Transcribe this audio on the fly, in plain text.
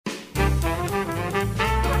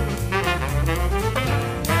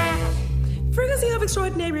of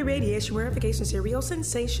extraordinary radiation, rarefication, serial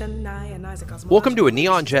sensation, ionizer, cosmology. Welcome to a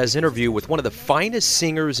Neon Jazz interview with one of the finest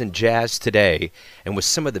singers in jazz today and with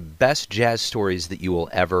some of the best jazz stories that you will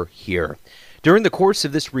ever hear. During the course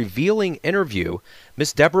of this revealing interview,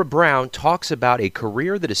 Miss Deborah Brown talks about a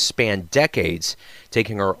career that has spanned decades,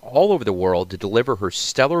 taking her all over the world to deliver her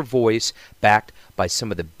stellar voice backed by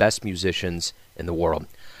some of the best musicians in the world.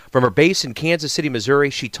 From her base in Kansas City,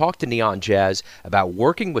 Missouri, she talked to Neon Jazz about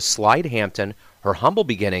working with Slide Hampton, her humble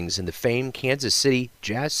beginnings in the famed Kansas City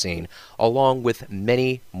jazz scene, along with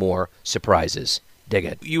many more surprises. Dig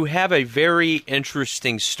it. You have a very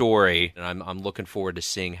interesting story, and I'm looking forward to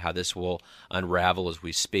seeing how this will unravel as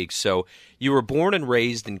we speak. So you were born and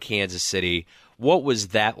raised in Kansas City. What was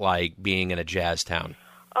that like, being in a jazz town?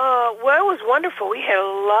 Well, it was wonderful. We had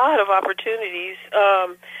a lot of opportunities.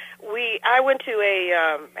 I went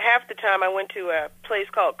to half the time I went to a place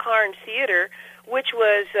called Carnes Theater, which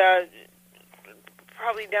was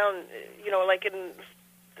probably down, like in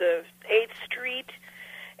the 8th Street,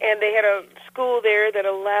 and they had a school there that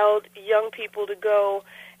allowed young people to go,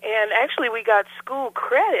 and actually we got school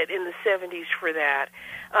credit in the 70s for that.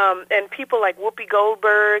 And people like Whoopi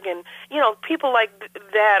Goldberg and, people like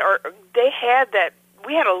that, they had that.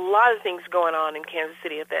 We had a lot of things going on in Kansas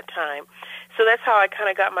City at that time. So that's how I kind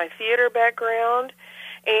of got my theater background.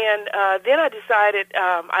 And then I decided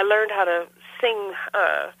I learned how to sing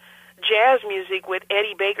jazz music with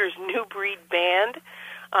Eddie Baker's New Breed Band.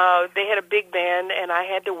 They had a big band, and I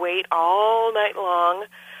had to wait all night long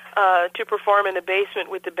to perform in the basement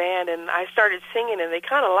with the band. And I started singing, and they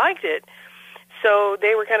kind of liked it. So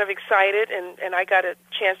they were kind of excited, and I got a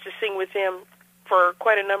chance to sing with them for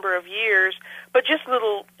quite a number of years, but just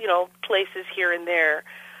little, places here and there.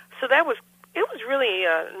 So it was really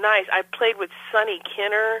nice. I played with Sonny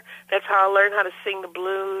Kenner. That's how I learned how to sing the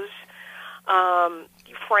blues.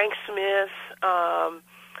 Frank Smith,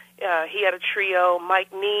 he had a trio.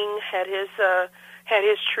 Mike Ning had his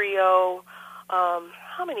trio.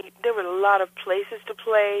 There were a lot of places to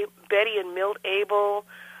play. Betty and Milt Abel,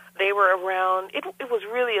 they were around. It was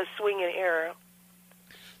really a swinging era.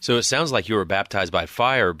 So it sounds like you were baptized by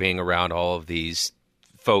fire, being around all of these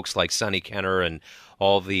folks like Sonny Kenner and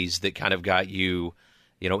all of these that kind of got you,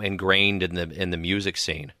 ingrained in the music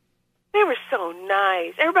scene. They were so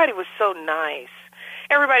nice. Everybody was so nice.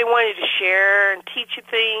 Everybody wanted to share and teach you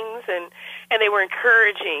things, and they were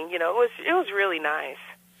encouraging. It was really nice.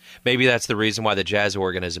 Maybe that's the reason why the jazz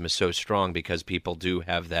organism is so strong, because people do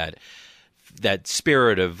have that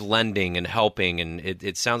spirit of lending and helping, and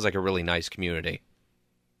it sounds like a really nice community.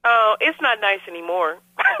 Oh, it's not nice anymore.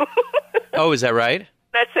 Oh, is that right?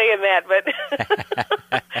 Not saying that, but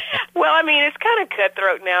well, it's kind of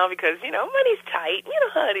cutthroat now because money's tight. You know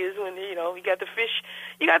how it is when you got the fish,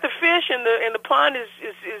 and the pond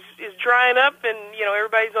is drying up, and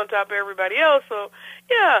everybody's on top of everybody else. So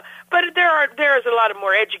yeah, but there is a lot of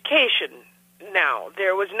more education now.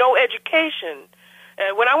 There was no education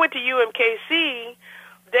when I went to UMKC.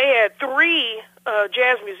 They had 3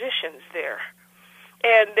 jazz musicians there.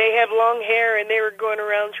 And they had long hair, and they were going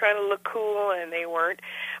around trying to look cool, and they weren't.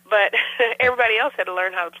 But everybody else had to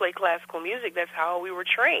learn how to play classical music. That's how we were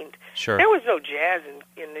trained. Sure. There was no jazz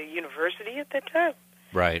in the university at that time.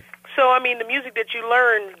 Right. So, the music that you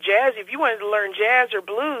learned, jazz, if you wanted to learn jazz or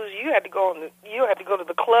blues, you had to go to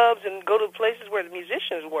the clubs and go to the places where the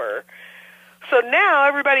musicians were. So now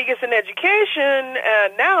everybody gets an education,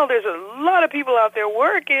 and now there's a lot of people out there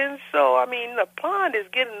working. So, the pond is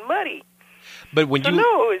getting muddy. But when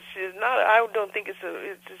no, it's not. I don't think it's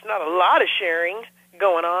not a lot of sharing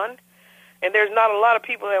going on, and there's not a lot of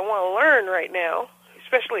people that want to learn right now,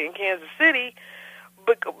 especially in Kansas City,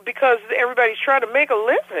 because everybody's trying to make a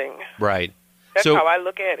living. Right. That's how I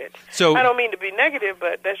look at it. So I don't mean to be negative,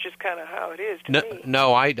 but that's just kind of how it is to me.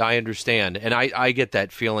 No, I understand, and I get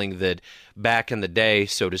that feeling that back in the day,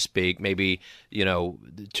 so to speak, maybe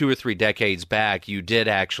 2 or 3 decades back, you did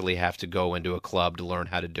actually have to go into a club to learn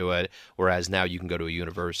how to do it, whereas now you can go to a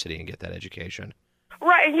university and get that education.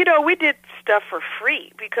 Right. We did stuff for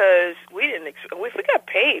free because we didn't. If we got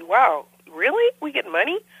paid, wow, really? We get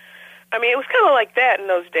money? It was kind of like that in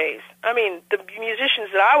those days. The musicians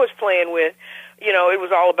that I was playing with, it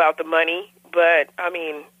was all about the money. But,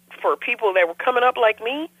 for people that were coming up like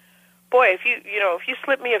me, boy, if you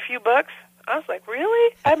slipped me a few bucks, I was like,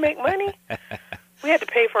 really? I make money? We had to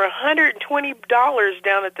pay for $120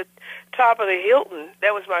 down at the top of the Hilton.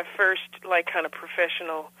 That was my first, kind of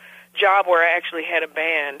professional job where I actually had a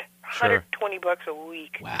band. Sure. $120 a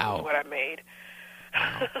week. Wow. Was what I made.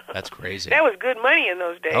 Wow, that's crazy. That was good money in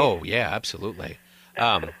those days. Oh yeah, absolutely.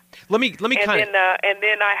 Let me and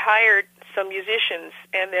then I hired some musicians,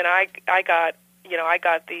 and then I got I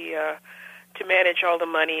got the to manage all the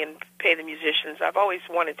money and pay the musicians. I've always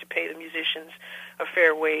wanted to pay the musicians a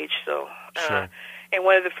fair wage. So, Sure. And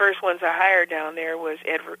one of the first ones I hired down there was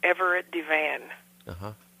Everett Devan.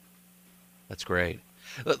 That's great.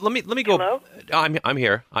 Let me go. Hello? I'm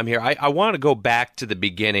here. I want to go back to the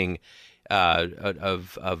beginning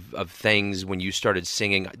of things when you started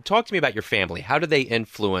singing. Talk to me about your family. How did they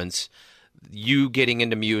influence you getting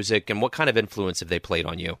into music, and what kind of influence have they played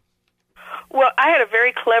on you? Well, I had a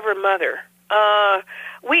very clever mother.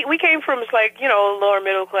 We came from lower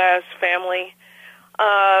middle class family,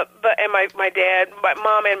 but my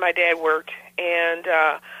mom and my dad worked, and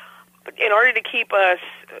in order to keep us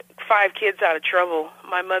 5 kids out of trouble,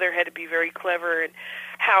 my mother had to be very clever in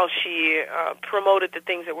how she promoted the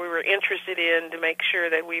things that we were interested in to make sure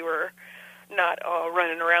that we were not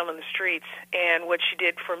running around on the streets. And what she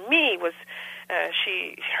did for me was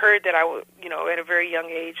she heard that at a very young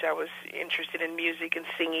age I was interested in music and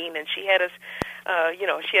singing, and she had us,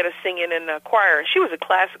 singing in a choir. She was a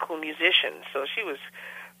classical musician, so she was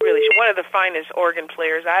really one of the finest organ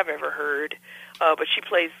players I've ever heard. But she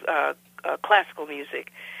plays classical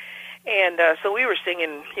music, and so we were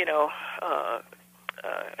singing, Handel's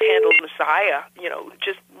Messiah.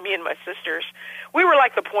 Just me and my sisters. We were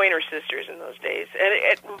like the Pointer Sisters in those days,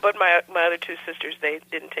 but my other 2 sisters, they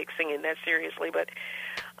didn't take singing that seriously. But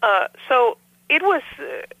so it was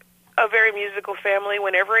a very musical family.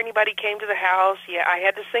 Whenever anybody came to the house, I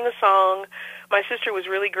had to sing a song. My sister was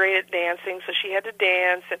really great at dancing, so she had to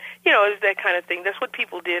dance, and it was that kind of thing. That's what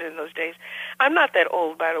people did in those days. I'm not that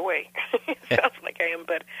old, by the way. It sounds like I am,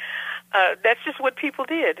 but that's just what people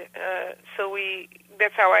did. So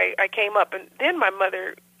that's how I came up. And then my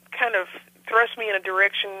mother kind of thrust me in a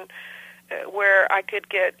direction where I could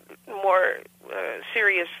get more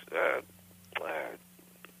serious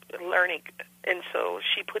learning. And so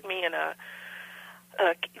she put me in a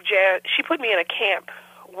camp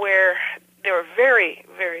where there were very,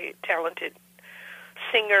 very talented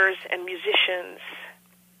singers and musicians,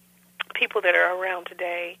 people that are around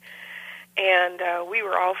today. And we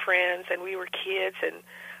were all friends, and we were kids, and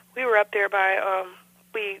we were up there by,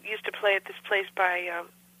 we used to play at this place by,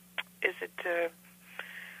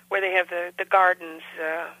 where they have the gardens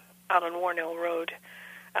out on Warnell Road.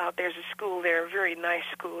 There's a school there, a very nice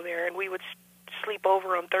school there, and we would sleep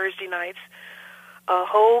over on Thursday nights, a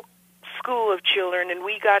whole school of children, and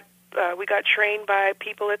we got trained by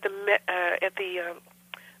people at the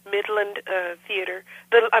Midland Theater.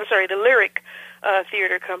 The Lyric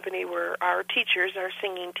Theater Company were our teachers, our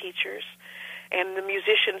singing teachers, and the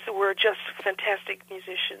musicians were just fantastic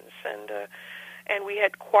musicians, and we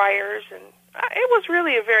had choirs, and it was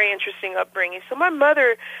really a very interesting upbringing. So my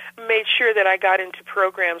mother made sure that I got into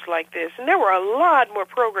programs like this, and there were a lot more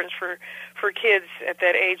programs for kids at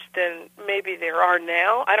that age than maybe there are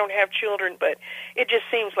now. I don't have children, but it just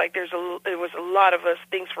seems like there was a lot of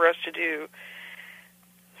things for us to do.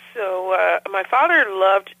 So my father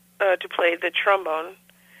loved to play the trombone,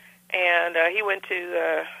 and he went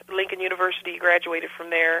to Lincoln University, graduated from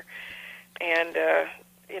there, and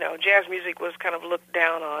jazz music was kind of looked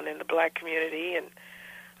down on in the black community, and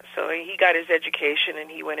so he got his education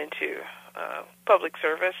and he went into public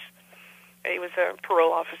service. He was a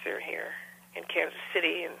parole officer here in Kansas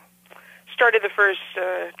City and started the first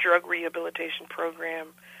drug rehabilitation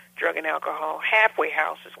program, drug and alcohol. Halfway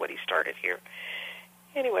House is what he started here.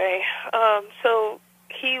 Anyway, so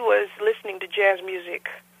he was listening to jazz music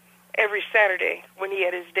every Saturday when he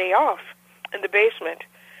had his day off in the basement.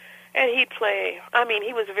 And he'd play. I mean,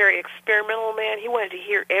 he was a very experimental man. He wanted to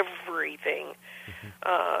hear everything.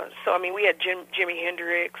 Mm-hmm. So, I mean, we had Jimi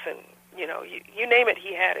Hendrix, and you name it,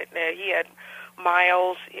 he had it. He had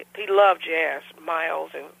Miles. He loved jazz.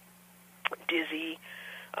 Miles and Dizzy.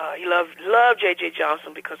 He loved J.J.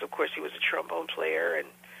 Johnson because, of course, he was a trombone player, and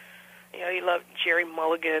he loved Jerry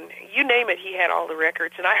Mulligan. You name it, he had all the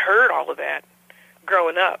records, and I heard all of that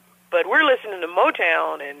growing up. But we're listening to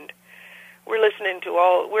Motown, and we're listening to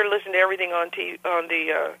everything on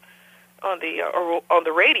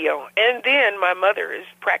the radio, and then my mother is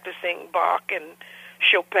practicing Bach and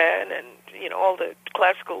Chopin and all the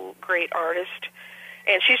classical great artists,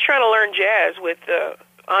 and she's trying to learn jazz with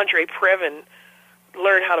Andre Previn.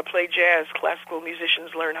 Learn how to play jazz. Classical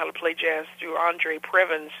musicians learn how to play jazz through Andre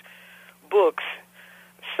Previn's books.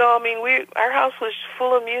 So I mean, our house was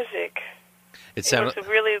full of music. It was a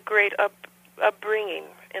really great upbringing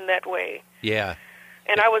in that way. Yeah.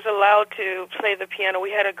 And I was allowed to play the piano. We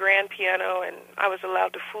had a grand piano, and I was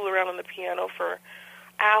allowed to fool around on the piano for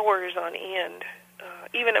hours on end.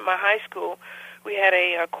 Even at my high school, we had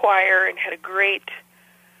a choir and had a great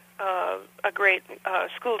a great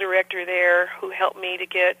school director there who helped me to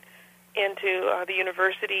get into the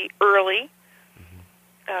university early.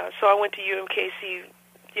 So I went to UMKC,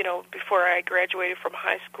 before I graduated from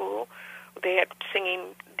high school. They had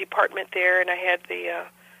singing department there, and I had the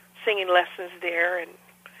singing lessons there. And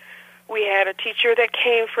we had a teacher that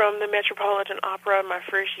came from the Metropolitan Opera my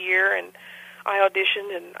first year, and I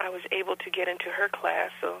auditioned, and I was able to get into her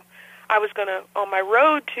class. So I was on my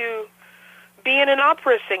road to being an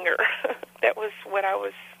opera singer. That was what I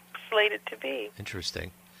was slated to be.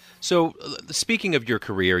 Interesting. So speaking of your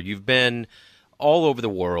career, you've been all over the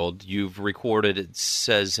world. You've recorded, it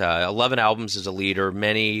says, 11 albums as a leader,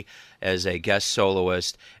 many as a guest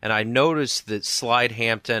soloist. And I noticed that Slide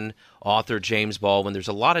Hampton, author James Baldwin, there's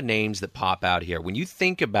a lot of names that pop out here. When you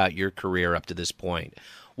think about your career up to this point,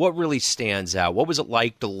 what really stands out? What was it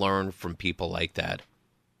like to learn from people like that?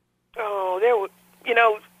 Oh,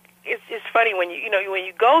 it's funny when when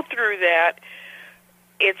you go through that,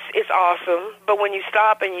 it's awesome. But when you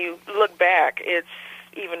stop and you look back, it's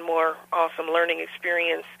even more awesome learning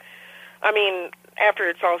experience. I mean, after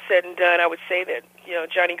it's all said and done, I would say that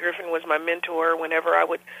Johnny Griffin was my mentor. Whenever I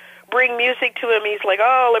would bring music to him, he's like,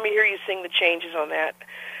 "Oh, let me hear you sing the changes on that."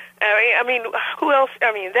 I mean, who else?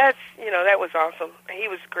 I mean, that was awesome. He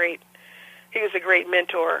was great. He was a great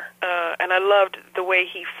mentor, and I loved the way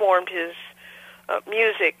he formed his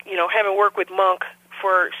music. Having worked with Monk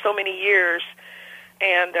for so many years,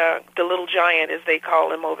 and the Little Giant, as they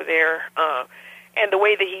call him over there, and the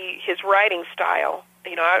way that his writing style.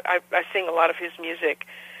 I sing a lot of his music.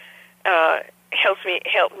 Helped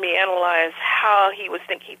me analyze how he was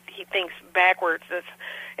think. He thinks backwards. It's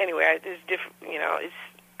different.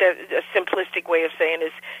 It's a simplistic way of saying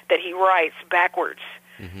is that he writes backwards.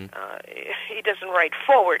 Mm-hmm. He doesn't write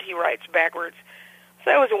forward. He writes backwards. So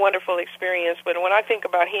that was a wonderful experience. But when I think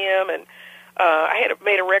about him, and I had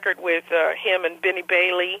made a record with him and Benny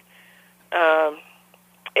Bailey,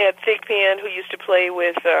 Ed Thigpen, who used to play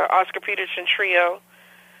with Oscar Peterson Trio,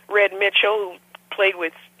 Red Mitchell, who played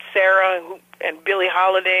with Sarah and Billie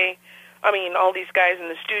Holiday. I mean, all these guys in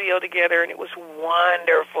the studio together, and it was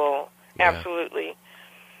wonderful, absolutely.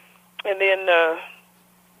 And then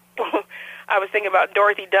I was thinking about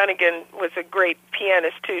Dorothy Dunnigan was a great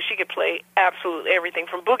pianist, too. She could play absolutely everything,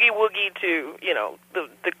 from boogie-woogie to,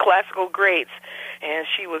 the classical greats, and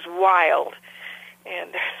she was wild.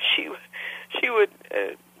 And she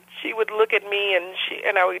would look at me,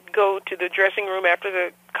 and I would go to the dressing room after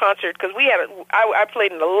the concert, because I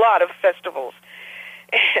played in a lot of festivals,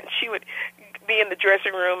 and she would be in the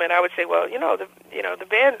dressing room, and I would say, well, the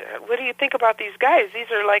band, what do you think about these guys?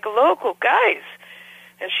 These are like local guys.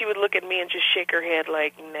 And she would look at me and just shake her head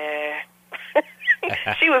like, nah.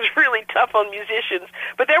 She was really tough on musicians,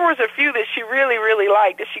 but there was a few that she really, really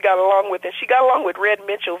liked that she got along with, and she got along with Red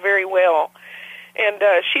Mitchell very well. And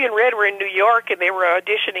she and Red were in New York, and they were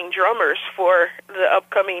auditioning drummers for the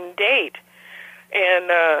upcoming date.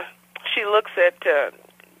 And she looks at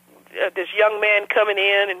this young man coming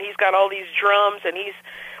in, and he's got all these drums, and he's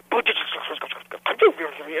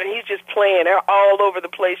just playing all over the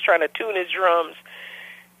place trying to tune his drums.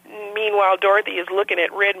 Meanwhile, Dorothy is looking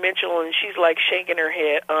at Red Mitchell, and she's like shaking her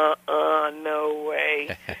head, no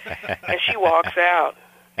way. And she walks out.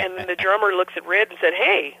 And then the drummer looks at Red and said,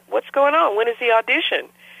 hey, what's going on? When is the audition?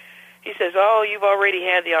 He says, oh, you've already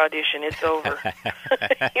had the audition. It's over.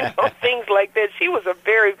 Things like that. She was a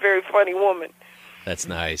very, very funny woman. That's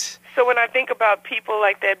nice. So when I think about people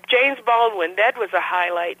like that, James Baldwin, that was a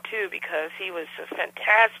highlight, too, because he was a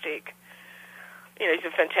fantastic, he's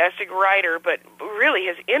a fantastic writer, but really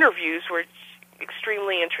his interviews were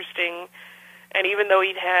extremely interesting. And even though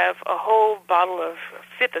he'd have a whole bottle of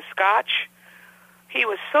fifth of scotch, he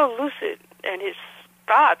was so lucid, and his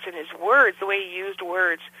thoughts and his words, the way he used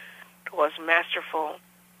words, was masterful.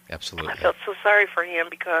 Absolutely. I felt so sorry for him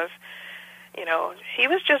because, he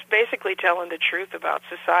was just basically telling the truth about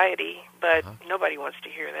society, but nobody wants to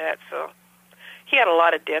hear that. So he had a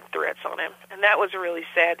lot of death threats on him, and that was really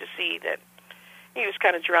sad to see that he was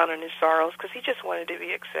kind of drowning in his sorrows because he just wanted to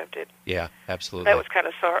be accepted. Yeah, absolutely. That was kind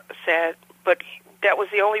of sad, but that was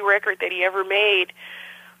the only record that he ever made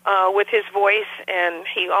with his voice, and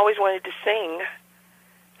he always wanted to sing.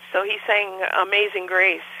 So he sang Amazing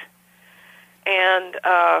Grace. And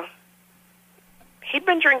he'd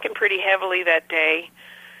been drinking pretty heavily that day,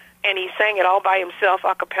 and he sang it all by himself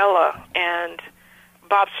a cappella, and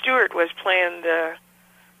Bob Stewart was playing the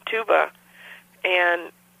tuba,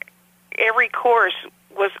 and every chorus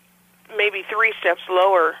was maybe 3 steps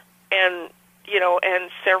lower and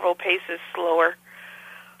several paces slower.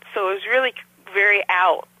 So it was really very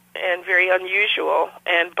out and very unusual,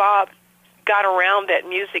 and Bob got around that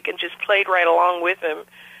music and just played right along with him,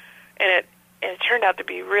 and it turned out to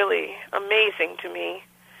be really amazing to me.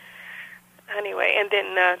 Anyway, and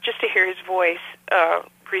then just to hear his voice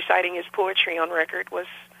reciting his poetry on record was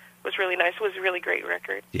really nice. It was a really great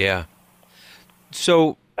record. Yeah.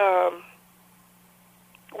 So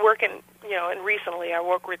working, and recently I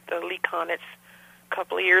worked with Lee Konitz a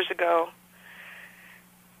couple of years ago,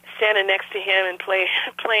 standing next to him and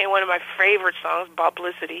playing one of my favorite songs,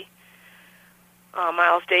 Boblicity,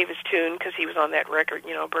 Miles Davis tune, because he was on that record,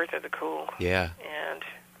 Birth of the Cool. Yeah. And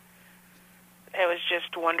it was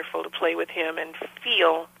just wonderful to play with him and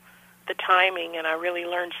feel the timing, and I really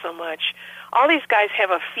learned so much. All these guys have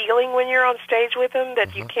a feeling when you're on stage with them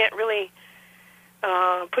that you can't really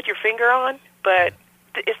put your finger on, but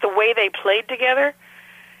it's the way they played together,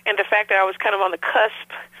 and the fact that I was kind of on the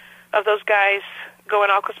cusp of those guys going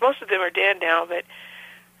out, because most of them are dead now, but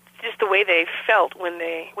just the way they felt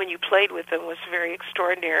when you played with them was very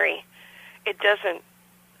extraordinary. It doesn't,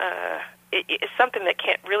 it's something that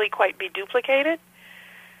can't really quite be duplicated.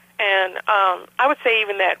 And I would say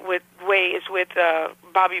even that with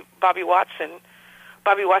Bobby Watson.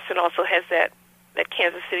 Bobby Watson also has that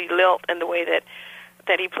Kansas City lilt and the way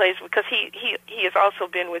that he plays, because he has also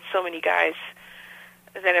been with so many guys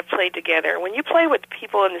that have played together. When you play with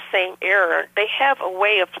people in the same era, they have a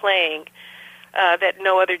way of playing that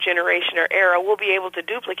no other generation or era will be able to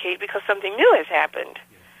duplicate, because something new has happened.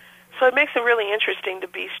 So it makes it really interesting to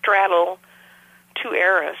be straddle two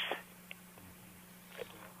eras.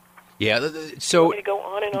 Yeah, so want me to go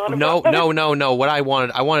on and on. No. What I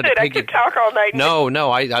wanted to I could talk all night. No,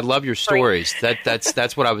 I love your stories.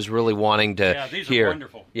 That's what I was really wanting to these hear. Are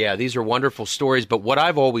wonderful. Yeah, these are wonderful stories. But what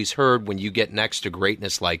I've always heard when you get next to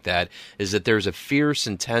greatness like that is that there's a fierce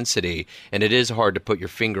intensity, and it is hard to put your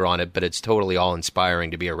finger on it, but it's totally awe-inspiring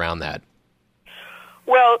to be around that.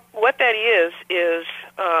 Well, what that is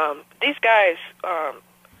these guys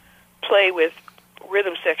play with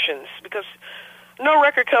rhythm sections, because no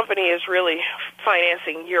record company is really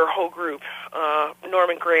financing your whole group.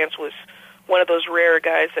 Norman Granz was one of those rare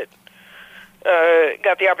guys that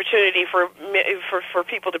got the opportunity for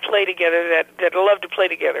people to play together that love to play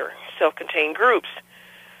together, self-contained groups.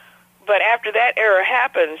 But after that era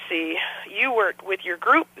happened, see, you weren't with your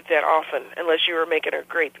group that often, unless you were making a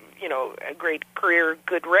great career,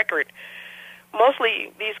 good record.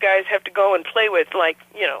 Mostly these guys have to go and play with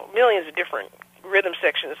millions of different rhythm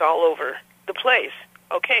sections all over the place.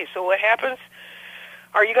 Okay, so what happens?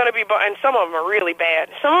 Are you going to be, and some of them are really bad.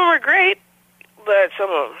 Some of them are great, but some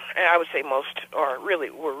of them, and I would say most were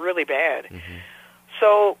really bad. Mm-hmm.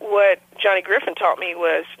 So what Johnny Griffin taught me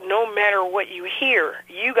was, no matter what you hear,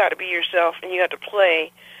 you got to be yourself, and you have to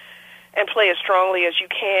play, and play as strongly as you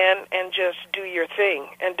can, and just do your thing,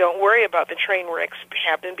 and don't worry about the train wrecks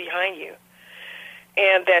happening behind you.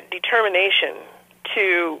 And that determination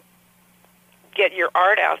to get your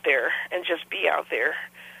art out there and just be out there.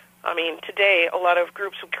 I mean, today a lot of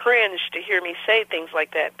groups would cringe to hear me say things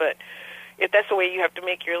like that, but if that's the way you have to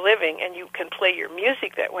make your living, and you can play your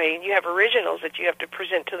music that way, and you have originals that you have to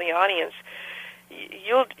present to the audience,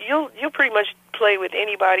 you'll pretty much play with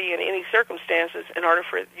anybody in any circumstances in order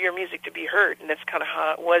for your music to be heard. And that's kind of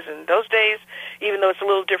how it was in those days, even though it's a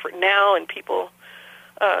little different now, and people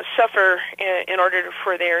suffer in order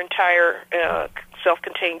for their entire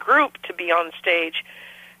self-contained group to be on stage.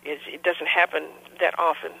 It doesn't happen that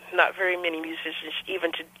often. Not very many musicians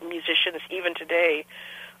even today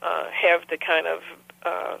have the kind of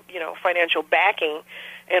financial backing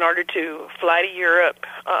in order to fly to Europe,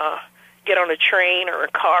 get on a train or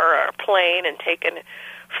a car or a plane, and take in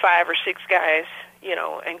 5 or 6 guys,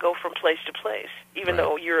 and go from place to place. Even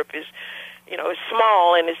though Europe is is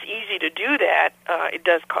small and it's easy to do that, it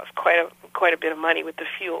does cost quite a bit of money with the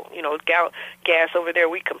fuel. Gas over there,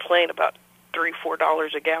 we complain about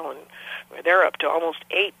 $3-4 a gallon. They're up to almost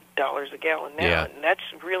 $8 a gallon now, and that's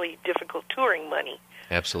really difficult touring money.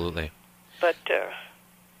 Absolutely. But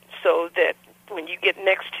so that when you get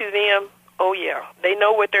next to them, oh yeah, they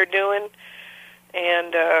know what they're doing,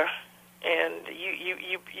 and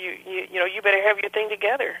you better have your thing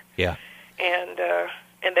together. Yeah.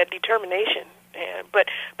 And that determination. But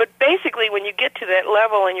basically, when you get to that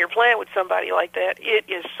level and you're playing with somebody like that, it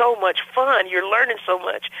is so much fun. You're learning so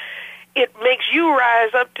much. It makes you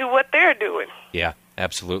rise up to what they're doing. Yeah,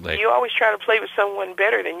 absolutely. You always try to play with someone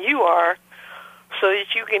better than you are, so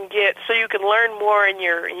that you can learn more and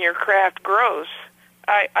your craft grows.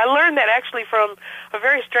 I learned that actually from a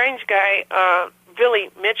very strange guy, Billy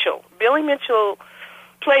Mitchell. Billy Mitchell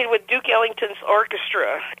played with Duke Ellington's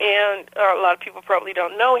orchestra, and a lot of people probably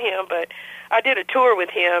don't know him, but I did a tour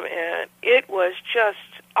with him, and it was just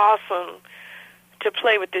awesome to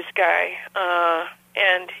play with this guy,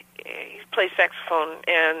 and he plays saxophone,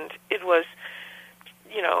 and it was,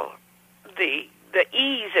 the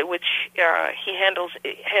ease at which he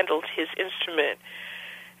handled his instrument,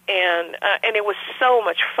 and it was so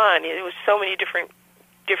much fun. It was so many different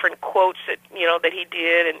quotes that that he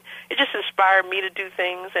did, and it just inspired me to do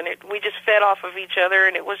things, and we just fed off of each other,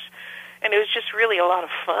 and it was just really a lot of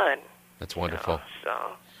fun. That's wonderful.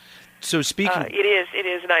 So speaking, it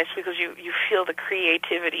is nice because you feel the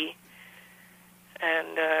creativity,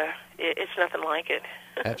 and it's nothing like it.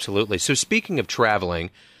 Absolutely. So speaking of traveling,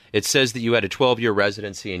 it says that you had a 12-year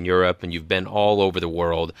residency in Europe and you've been all over the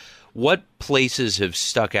world. What places have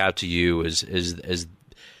stuck out to you as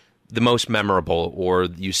the most memorable, or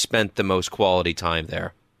you spent the most quality time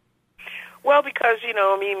there? Well, because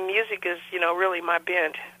music is really my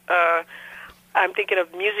bent. I'm thinking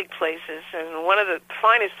of music places, and one of the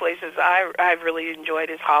finest places I've really enjoyed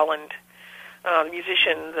is Holland.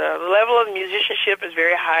 The level of musicianship is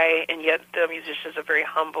very high, and yet the musicians are very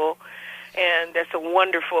humble, and that's a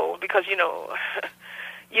wonderful, because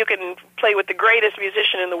you can play with the greatest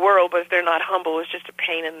musician in the world, but if they're not humble, it's just a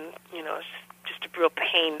pain, and it's just a real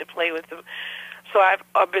pain to play with them. So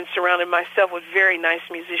I've been surrounded myself with very nice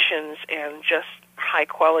musicians and just high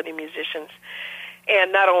quality musicians.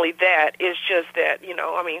 And not only that, it's just that,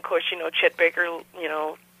 of course, Chet Baker,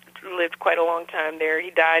 lived quite a long time there.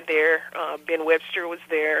 He died there. Ben Webster was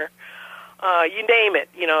there. You name it.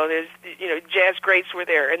 There's, jazz greats were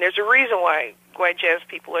there. And there's a reason why jazz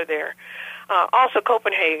people are there. Also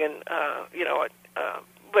Copenhagen,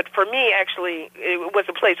 but for me, actually, it was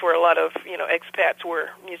a place where a lot of, expats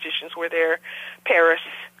musicians were there. Paris,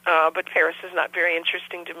 but Paris is not very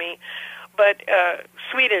interesting to me. But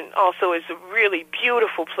Sweden also is a really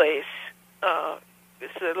beautiful place.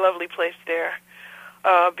 It's a lovely place there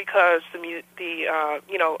because I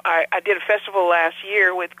did a festival last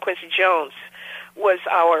year with Quincy Jones, was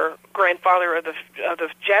our grandfather of the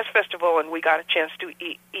jazz festival, and we got a chance to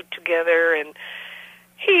eat together. And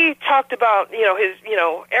he talked about his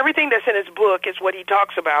everything that's in his book is what he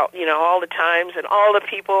talks about, all the times and all the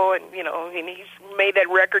people, and and he's made that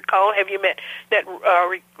record called Have You Met that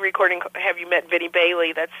recording Have You Met Benny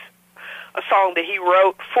Bailey? That's a song that he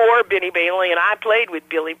wrote for Benny Bailey, and I played with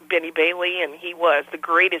Benny Bailey, and he was the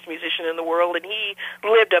greatest musician in the world, and he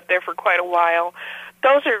lived up there for quite a while.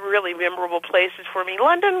 Those are really memorable places for me.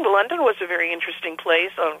 London was a very interesting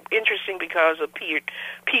place. Interesting because of Pete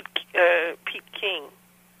King.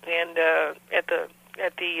 And at the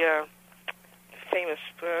famous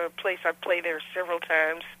place, I played there several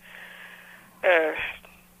times.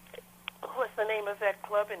 What's the name of that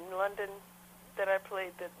club in London that I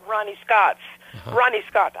played? Ronnie Scott's. Uh-huh. Ronnie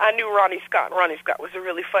Scott. I knew Ronnie Scott. Ronnie Scott was a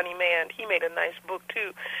really funny man. He made a nice book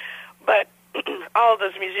too. But all of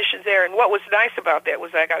those musicians there, and what was nice about that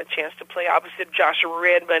was I got a chance to play opposite Joshua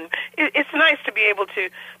Redman. It's nice to be able to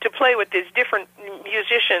play with these different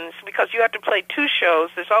musicians because you have to play two shows.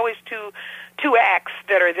 There's always two acts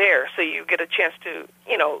that are there, so you get a chance to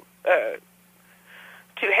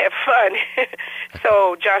to have fun.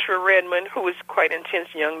 So Joshua Redman, who was quite an intense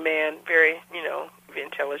young man, very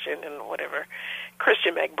intelligent and whatever.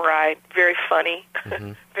 Christian McBride, very funny,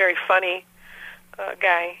 very funny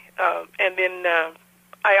guy. And then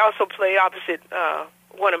I also played opposite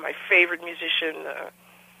one of my favorite musicians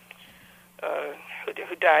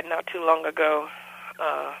who died not too long ago.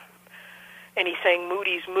 And he sang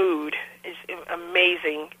Moody's Mood. It's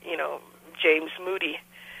amazing, James Moody.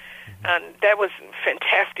 And that was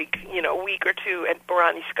fantastic, a week or two at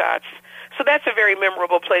Ronnie Scott's. So that's a very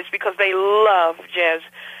memorable place because they love jazz.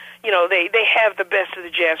 They have the best of the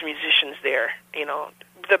jazz musicians there,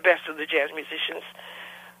 the best of the jazz musicians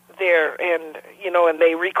there. And, and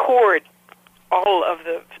they record all of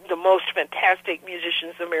the most fantastic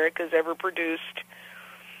musicians America's ever produced,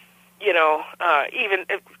 even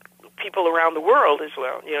people around the world as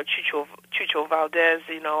well. Chucho Valdez,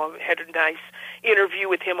 I had a nice interview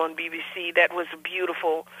with him on BBC. That was a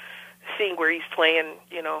beautiful scene where he's playing,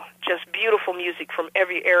 just beautiful music from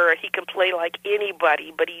every era. He can play like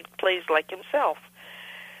anybody, but he plays like himself.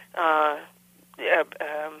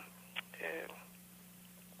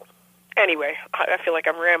 Anyway, I feel like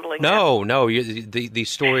I'm rambling. No, these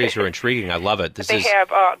stories are intriguing. I love it.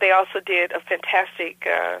 They also did a fantastic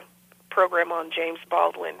program on James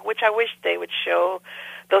Baldwin, which I wish they would show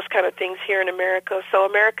those kind of things here in America, so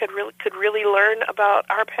America could really learn about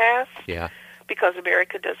our past. Yeah. Because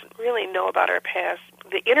America doesn't really know about our past.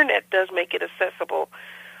 The internet does make it accessible,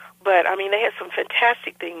 but they had some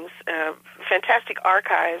fantastic things, fantastic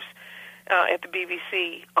archives at the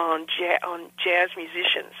BBC on jazz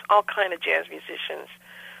musicians, all kind of jazz musicians.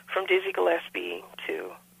 from Dizzy Gillespie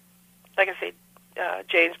to, like I say,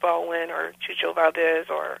 James Baldwin or Chucho Valdez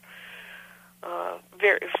or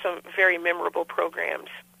some very memorable programs.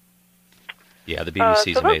 Yeah, the BBC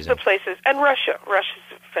is so amazing. Those are the places. And Russia. Russia's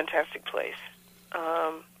a fantastic place.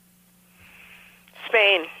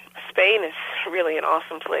 Spain. Spain is really an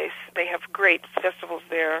awesome place. They have great festivals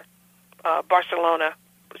there. Barcelona.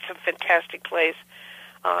 It's a fantastic place.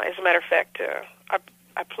 As a matter of fact,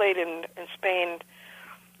 I played in Spain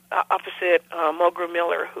opposite Mulgrew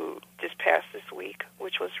Miller, who just passed this week,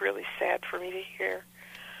 which was really sad for me to hear.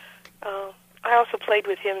 I also played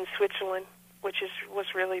with him in Switzerland, which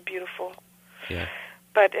was really beautiful. Yeah.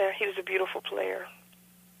 But he was a beautiful player.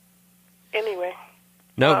 Anyway.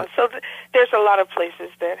 No. So there's a lot of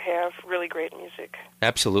places that have really great music.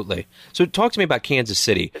 Absolutely. So talk to me about Kansas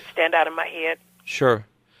City. That stand out in my head. Sure.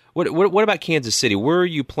 What about Kansas City? Where are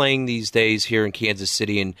you playing these days here in Kansas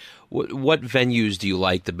City, and what venues do you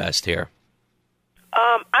like the best here?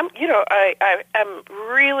 I'm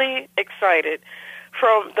really excited.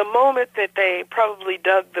 From the moment that they probably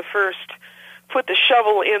put the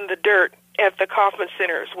shovel in the dirt at the Kauffman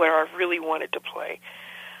Center is where I really wanted to play.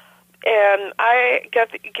 And I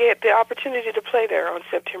get the opportunity to play there on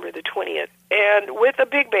September the 20th, and with a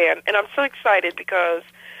big band. And I'm so excited because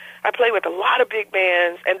I play with a lot of big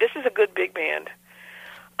bands, and this is a good big band.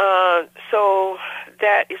 So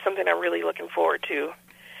that is something I'm really looking forward to.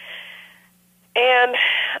 And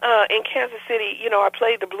in Kansas City, I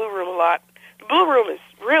played the Blue Room a lot. The Blue Room is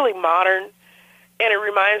really modern, and it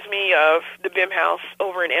reminds me of the Bim House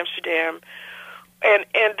over in Amsterdam. And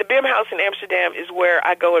the Bim House in Amsterdam is where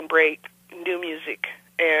I go and break new music.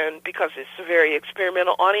 And because it's a very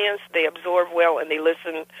experimental audience, they absorb well and they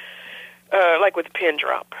listen like with a pin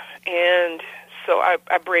drop. And so I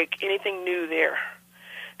break anything new there.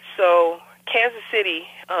 So Kansas City,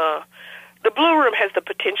 the Blue Room has the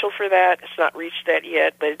potential for that. It's not reached that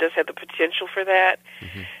yet, but it does have the potential for that.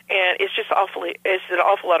 Mm-hmm. And it's just it's an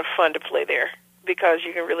awful lot of fun to play there because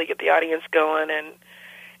you can really get the audience going, and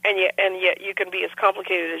yet you can be as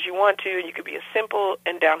complicated as you want to, and you can be as simple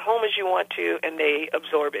and down home as you want to, and they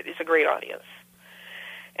absorb it. It's a great audience,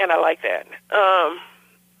 and I like that.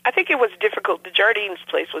 I think it was difficult. The Jardines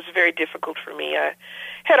place was very difficult for me. I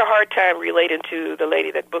had a hard time relating to the lady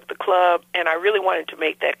that booked the club, and I really wanted to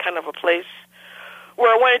make that kind of a place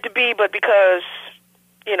where I wanted to be, but because,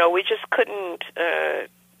 we just couldn't,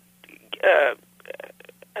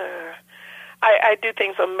 I do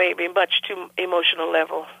things on maybe much too emotional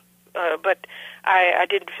level, but I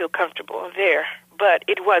didn't feel comfortable there. But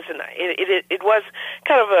it wasn't. It was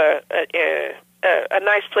kind of a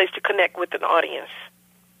nice place to connect with an audience.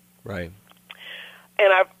 Right.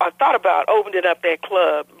 And I thought about opening up that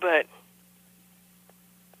club, but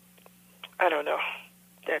I don't know.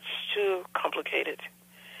 That's too complicated.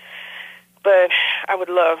 But I would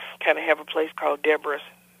love kind of have a place called Deborah's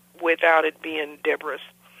without it being Deborah's.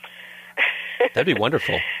 That'd be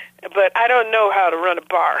wonderful. But I don't know how to run a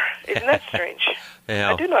bar. Isn't that strange?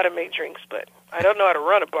 Yeah. I do know how to make drinks, but I don't know how to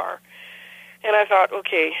run a bar. And I thought,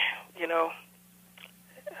 okay,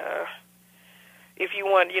 if you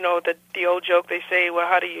want, the old joke, they say, well,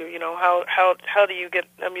 how do you, how do you get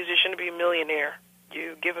a musician to be a millionaire?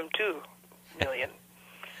 You give him $2 million.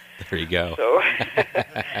 There you go. So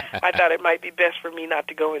I thought it might be best for me not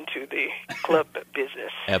to go into the club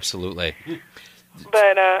business. Absolutely.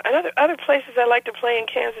 But other places I like to play in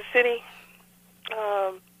Kansas City,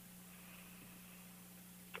 those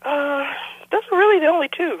are really the only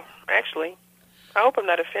two, actually. I hope I'm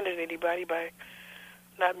not offending anybody by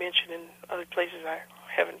not mentioning other places I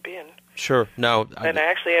haven't been. Sure. No. And I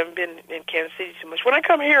actually haven't been in Kansas City too much. When I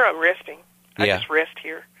come here, I'm resting. I just rest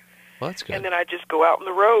here. Well, that's good. And then I just go out on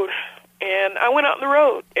the road. And I went out on the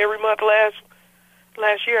road every month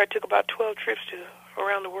last year. I took about 12 trips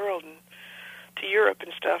around the world and to Europe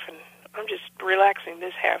and stuff. And I'm just relaxing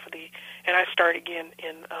this half of and I start again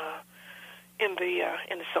in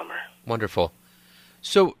the summer. Wonderful.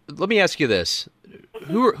 So let me ask you this: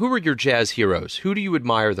 who are your jazz heroes? Who do you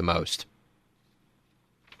admire the most?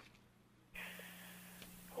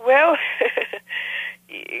 Well,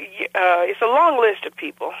 it's a long list of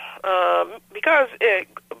people because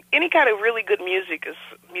any kind of really good music is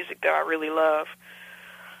music that I really love.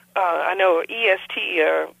 I know EST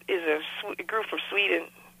is a group from Sweden,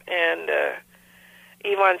 and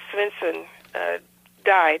Ivan Svensson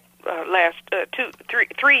died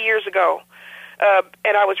three years ago.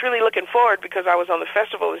 And I was really looking forward because I was on the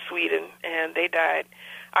festival in Sweden, and they died.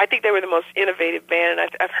 I think they were the most innovative band, and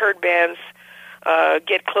I've heard bands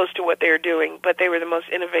get close to what they're doing, but they were the most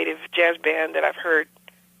innovative jazz band that I've heard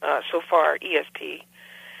so far, EST.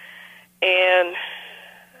 And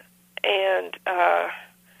and I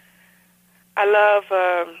love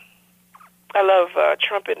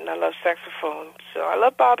trumpet, and I love saxophone. So I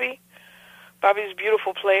love Bobby. Bobby's a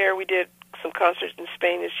beautiful player. We did some concerts in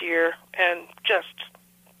Spain this year, and just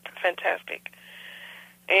fantastic.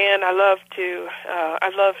 And I love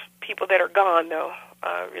people that are gone, though.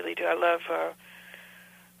 I really do. I love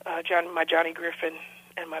my Johnny Griffin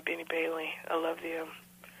and my Benny Bailey. I love them.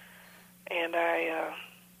 And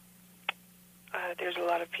there's a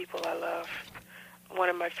lot of people I love. One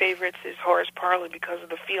of my favorites is Horace Parlan because of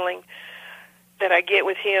the feeling that I get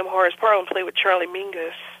with him. Horace Parlan played with Charlie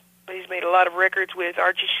Mingus, but he's made a lot of records with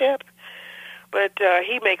Archie Shepp. But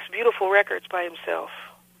he makes beautiful records by himself.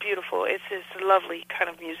 Beautiful. It's this lovely kind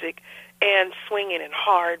of music, and swinging and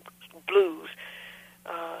hard blues.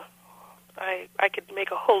 I could make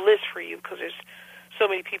a whole list for you because there's so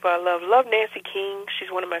many people I love. Love Nancy King. She's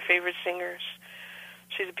one of my favorite singers.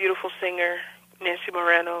 She's a beautiful singer. Nancy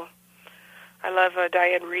Moreno. I love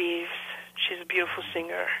Diane Reeves. She's a beautiful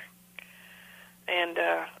singer. And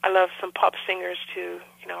I love some pop singers too.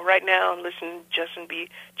 You know, right now I'm listening to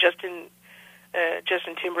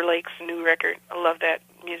Justin Timberlake's new record. I love that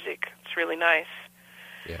music. It's really nice.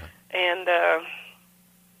 Yeah. And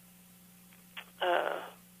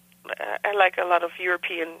I like a lot of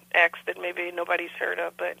European acts that maybe nobody's heard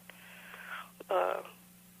of, but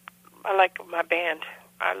I like my band.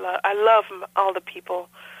 I love all the people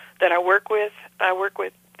that I work with,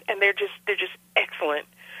 and they're just excellent.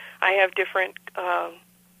 I have different.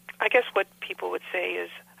 I guess what people would say is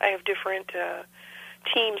I have different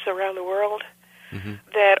teams around the world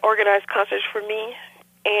that organize concerts for me,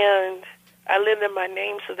 and I lend them my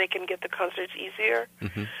name so they can get the concerts easier.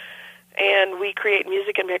 And we create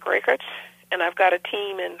music and make records. And I've got a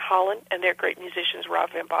team in Holland, and they're great musicians.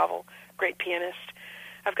 Rob Van Bovel, great pianist.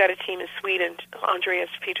 I've got a team in Sweden, Andreas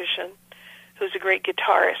Peterson, who's a great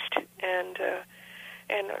guitarist, and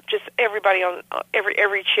just everybody on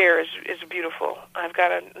every chair is beautiful. I've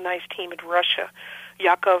got a nice team in Russia,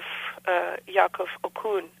 Yakov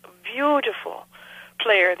Okun, beautiful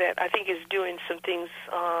player that I think is doing some things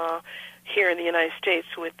here in the United States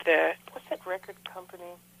with what's that record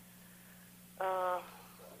company?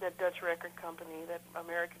 That Dutch record company, that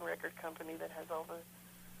American record company that has all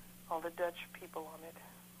the Dutch people on it.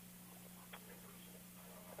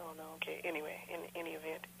 Oh no, okay. Anyway, in any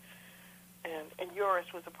event, and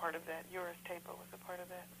Joris was a part of that. Joris Tapo was a part of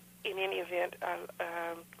that. In any event,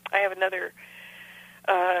 I have another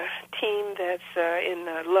team that's in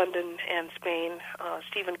London and Spain.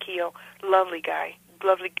 Stephen Keogh, lovely guy,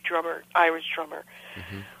 lovely drummer, Irish drummer.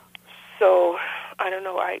 So I don't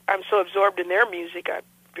know. I'm so absorbed in their music, I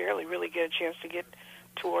barely really get a chance to get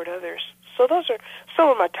toward others. So those are some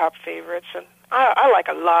of my top favorites, and I like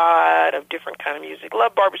a lot of different kind of music.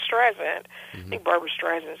 Love Barbra Streisand. I think Barbra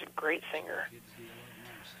Streisand is a great singer.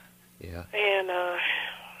 Yeah. And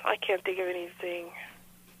I can't think of anything.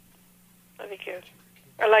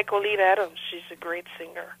 I like Olene Adams. She's a great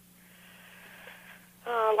singer.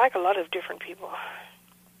 I like a lot of different people.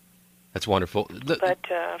 That's wonderful. But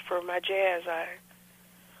for my jazz, I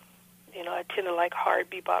tend to like hard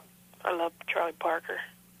bebop. I love Charlie Parker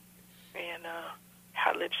and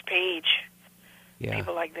Hot Lips Page. Yeah.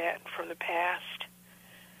 People like that from the past.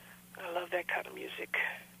 I love that kind of music.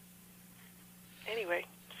 Anyway,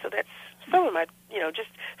 so that's some of my, just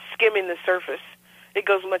skimming the surface. It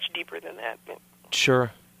goes much deeper than that.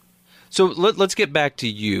 Sure. So let's get back to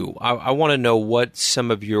you. I want to know what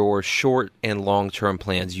some of your short and long-term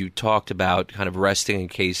plans. You talked about kind of resting in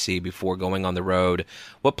KC before going on the road.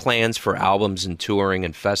 What plans for albums and touring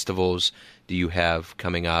and festivals do you have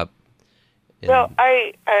coming up? Well,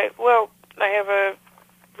 I have a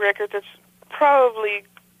record that's probably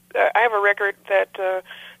I have a record that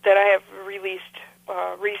I have released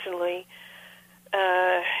recently,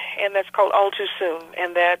 and that's called All Too Soon,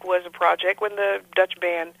 and that was a project when the Dutch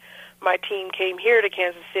band, my team, came here to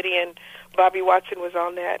Kansas City, and Bobby Watson was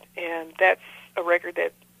on that, and that's a record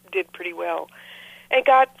that did pretty well, and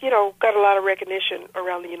got a lot of recognition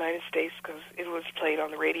around the United States because it was played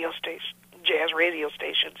on the radio station, jazz radio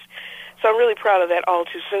stations. So I'm really proud of that All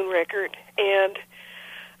Too Soon record. And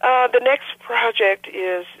the next project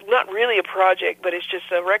is not really a project, but it's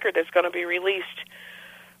just a record that's going to be released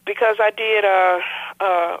because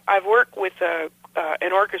I've worked with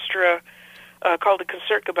an orchestra called the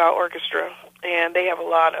Concertgebouw Orchestra, and they have a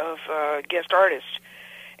lot of guest artists.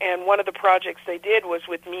 And one of the projects they did was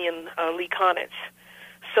with me and Lee Konitz.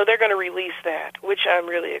 So they're going to release that, which I'm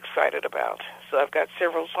really excited about. So I've got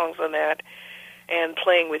several songs on that and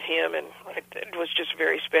playing with him, and it was just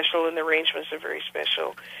very special, and the arrangements are very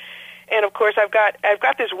special. And of course, I've got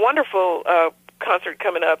this wonderful concert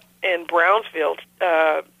coming up in Brownsville,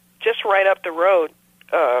 just right up the road,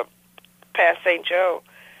 past St. Joe.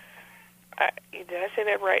 Did I say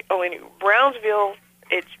that right? Oh, anyway, Brownsville.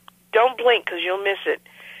 Don't blink because you'll miss it.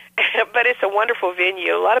 But it's a wonderful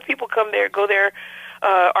venue. A lot of people come there, go there.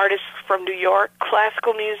 Artists from New York,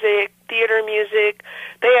 classical music, theater music.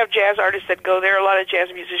 They have jazz artists that go there. A lot of jazz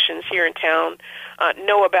musicians here in town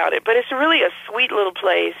know about it. But it's really a sweet little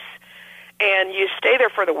place, and you stay there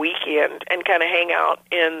for the weekend and kind of hang out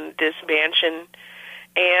in this mansion,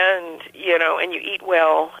 and and you eat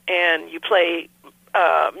well, and you play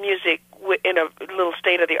music in a little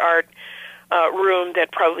state-of-the-art room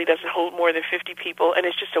that probably doesn't hold more than 50 people, and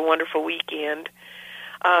it's just a wonderful weekend.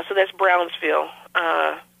 So that's Brownsville,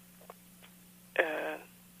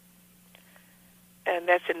 and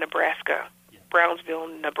that's in Nebraska, Brownsville,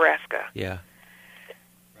 Nebraska. Yeah.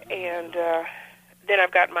 And then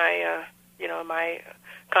I've got my, my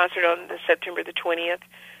concert on September the 20th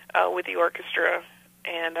with the orchestra,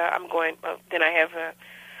 and I'm going. Then I have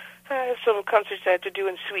some concerts I have to do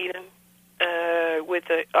in Sweden with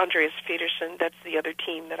Andreas Peterson. That's the other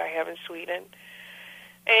team that I have in Sweden.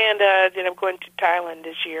 And then I'm going to Thailand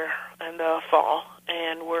this year in the fall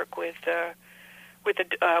and work with my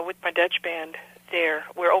Dutch band there.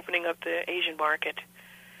 We're opening up the Asian market,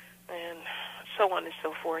 and so on and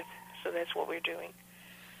so forth. So that's what we're doing.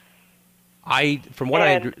 Plans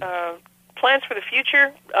for the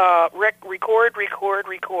future: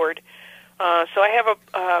 record. So I have a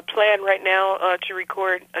plan right now to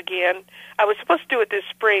record again. I was supposed to do it this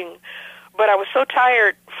spring, but I was so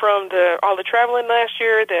tired from all the traveling last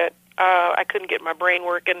year that I couldn't get my brain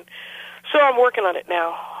working. So I'm working on it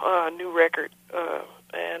now, new record,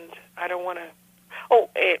 and I don't want to.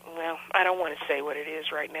 I don't want to say what it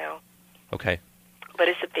is right now. Okay. But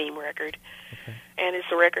it's a theme record, and it's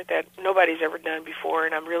a record that nobody's ever done before,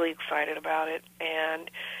 and I'm really excited about it. And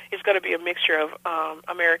it's going to be a mixture of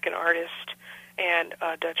American artist and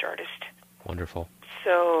Dutch artist. Wonderful.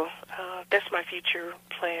 So that's my future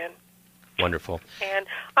plan. Wonderful. And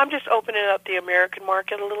I'm just opening up the American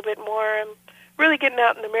market a little bit more. I'm really getting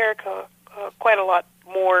out in America quite a lot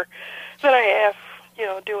more than I have,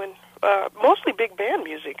 doing mostly big band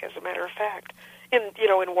music, as a matter of fact. In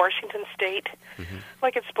Washington State,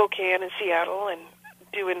 like in Spokane and Seattle, and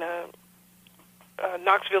doing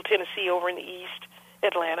Knoxville, Tennessee over in the east,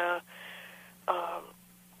 Atlanta.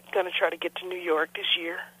 Going to try to get to New York this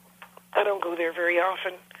year. I don't go there very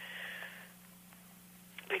often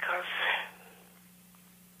because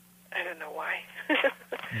I don't know why.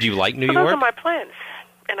 Do you like New York? Those are my plans,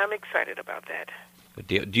 and I'm excited about that.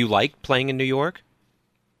 Do you like playing in New York?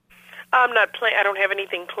 I'm not playing. I don't have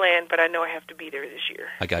anything planned, but I know I have to be there this year.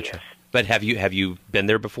 I gotcha. Yes. But have you been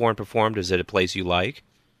there before and performed? Is it a place you like?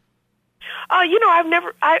 I've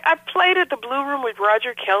never. I played at the Blue Room with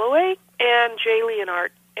Roger Kellaway and Jay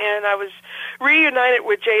Leonhardt, and I was reunited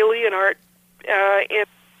with Jay Leonhardt in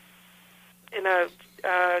a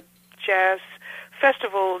jazz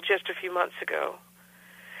festival just a few months ago.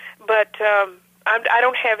 But I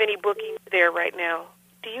don't have any bookings there right now.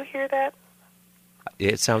 Do you hear that?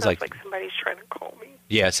 It sounds like somebody's trying to call me.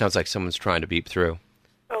 Yeah, it sounds like someone's trying to beep through.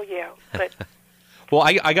 Oh yeah, but well,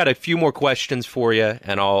 I got a few more questions for you,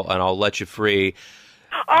 and I'll let you free.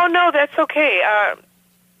 Oh no, that's okay.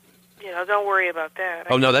 Don't worry about that.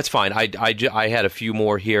 Oh no, that's fine. I had a few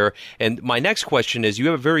more here, and my next question is: you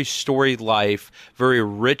have a very storied life, very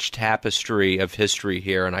rich tapestry of history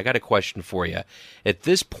here, and I got a question for you. At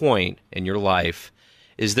this point in your life,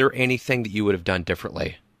 is there anything that you would have done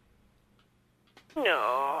differently?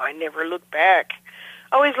 No, I never look back.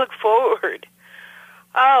 I always look forward.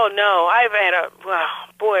 Oh, no, I've had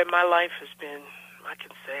my life has been, I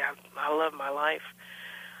can say, I love my life.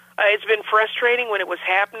 It's been frustrating when it was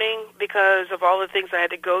happening because of all the things I had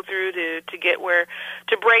to go through to get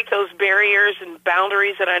to break those barriers and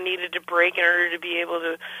boundaries that I needed to break in order to be able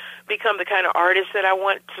to become the kind of artist that I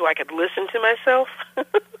want so I could listen to myself.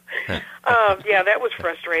 That was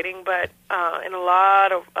frustrating, but in a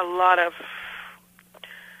lot of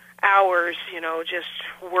hours, just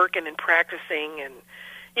working and practicing and,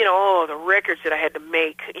 the records that I had to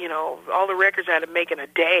make, all the records I had to make in a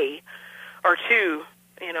day or two,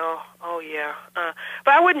 but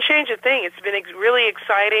I wouldn't change a thing. It's been really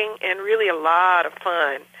exciting and really a lot of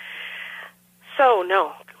fun. So,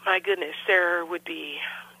 no, my goodness, there would be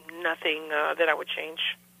nothing that I would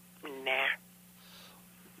change. Nah.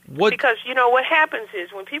 Because, what happens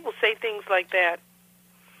is when people say things like that,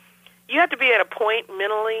 you have to be at a point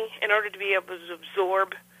mentally in order to be able to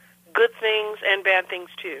absorb good things and bad things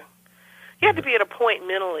too. You have to be at a point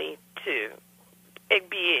mentally to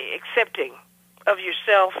be accepting of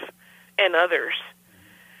yourself and others.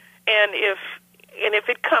 And if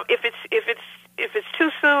it's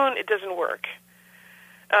too soon, it doesn't work.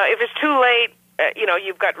 If it's too late,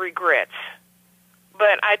 you've got regrets.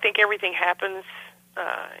 But I think everything happens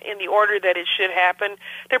in the order that it should happen.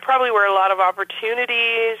 There probably were a lot of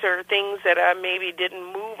opportunities or things that I maybe didn't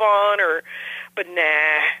move on, but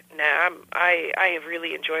I have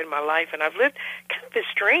really enjoyed my life, and I've lived kind of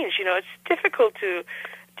strange. It's difficult to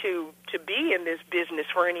be in this business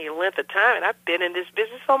for any length of time, and I've been in this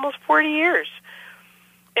business almost 40 years,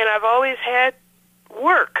 and I've always had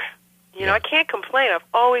work. I can't complain. I've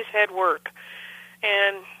always had work,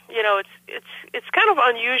 and it's kind of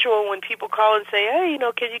unusual when people call and say, hey,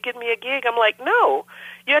 can you get me a gig? I'm like, no,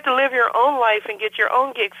 you have to live your own life and get your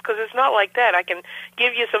own gigs, because it's not like that. I can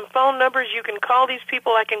give you some phone numbers. You can call these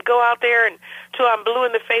people. I can go out there until I'm blue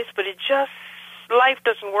in the face, but life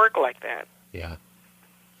doesn't work like that. Yeah.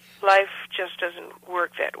 Life just doesn't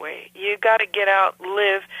work that way. You got to get out,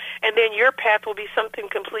 live, and then your path will be something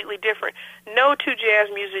completely different. No two jazz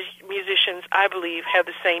musicians, I believe, have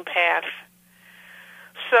the same path.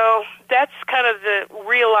 So that's kind of the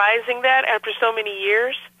realizing that after so many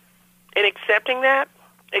years and accepting where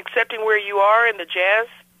you are in the jazz,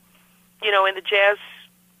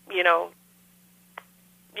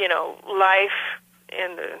 life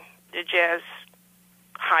and the jazz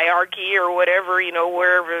hierarchy or whatever,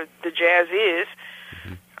 wherever the jazz is.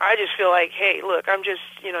 Mm-hmm. I just feel like, hey, look, I'm just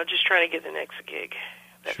trying to get the next gig.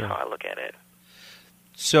 That's Sure. how I look at it.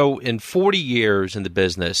 So in 40 years in the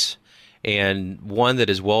business, and one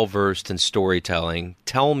that is well-versed in storytelling,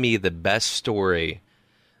 tell me the best story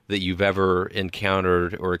that you've ever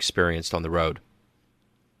encountered or experienced on the road.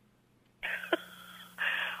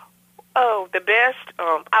 Oh, the best?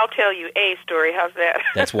 I'll tell you a story. How's that?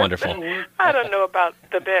 That's wonderful. I don't know about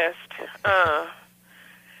the best.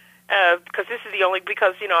 Because this is the only,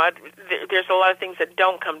 there's a lot of things that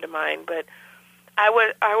don't come to mind, but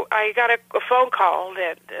I got a phone call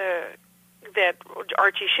that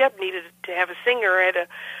Archie Shepp needed to have a singer at a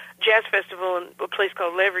jazz festival in a place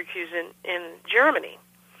called Leverkusen in Germany.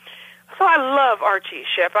 So I love Archie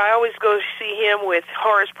Shepp. I always go see him with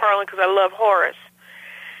Horace Parlan because I love Horace.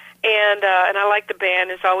 And I like the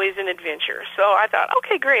band. It's always an adventure. So I thought,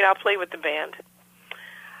 okay, great, I'll play with the band.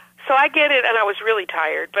 So I get it, and I was really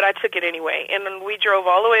tired, but I took it anyway. And then we drove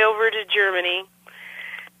all the way over to Germany,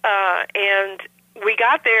 and we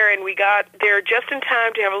got there, and we got there just in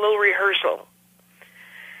time to have a little rehearsal.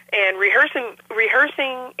 And rehearsing,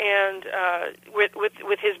 and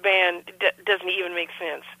with his band doesn't even make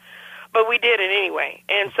sense, but we did it anyway.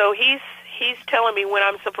 And so he's telling me when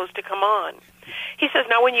I'm supposed to come on. He says,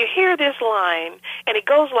 now when you hear this line, and it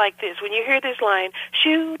goes like this, when you hear this line,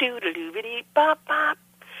 shoo-doo-doo-doo-bop-bop,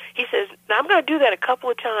 he says, now I'm going to do that a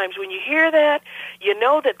couple of times. When you hear that, you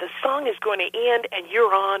know that the song is going to end and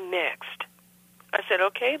you're on next. I said,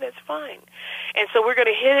 okay, that's fine. And so we're going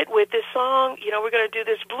to hit it with this song. We're going to do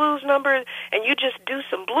this blues number, and you just do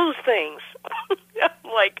some blues things.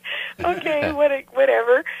 I'm like, okay,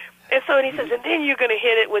 whatever. And so he says, and then you're going to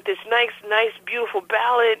hit it with this nice, beautiful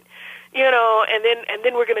ballad, and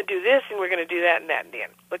then we're going to do this, and we're going to do that and that and then.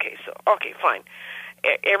 Okay, fine.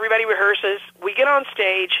 Everybody rehearses. We get on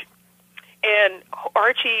stage, and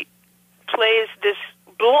Archie plays this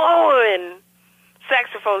blowing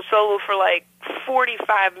saxophone solo for like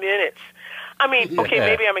 45 minutes. I mean, okay,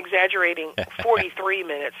 maybe I'm exaggerating, 43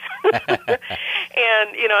 minutes.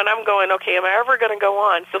 And I'm going, okay, am I ever going to go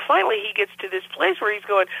on? So finally he gets to this place where he's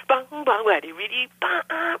going,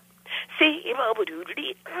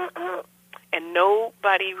 and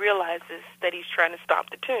nobody realizes that he's trying to stop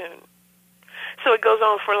the tune. So it goes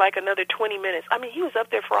on for like another 20 minutes. I mean, he was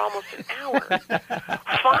up there for almost an hour.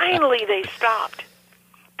 Finally, they stopped.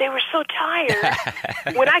 They were so tired.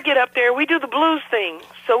 When I get up there, we do the blues thing.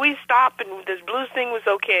 So we stop, and this blues thing was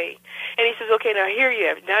okay. And he says, "Okay, now here you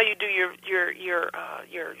have it. Now you do your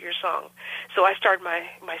song." So I start my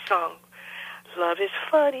song. Love is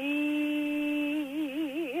funny,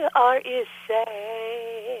 or is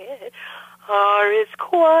sad, or it's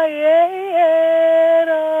quiet,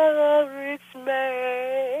 or it's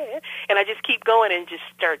mad. And I just keep going, and it just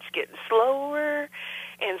starts getting slower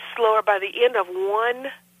and slower. By the end of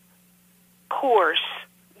one course,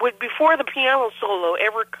 before the piano solo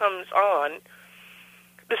ever comes on,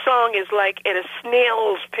 the song is like at a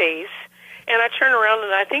snail's pace, and I turn around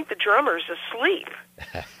and I think the drummer's asleep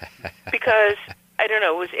because I don't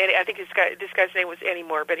know. It was Eddie. I think this guy's name was Eddie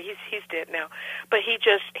Moore, but he's dead now. But he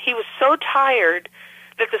was so tired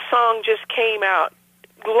that the song just came out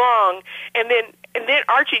long, and then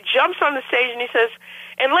Archie jumps on the stage and he says,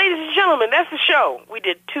 And ladies and gentlemen, that's the show. We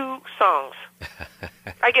did 2 songs.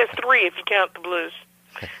 I guess 3 if you count the blues.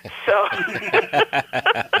 So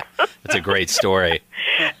That's a great story.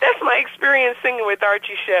 That's my experience singing with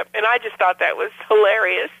Archie Shepp, and I just thought that was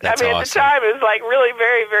hilarious. That's I mean, awesome. At the time, it was like really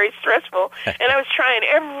very, very stressful, and I was trying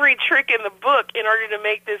every trick in the book in order to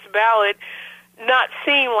make this ballad not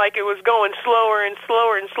seem like it was going slower and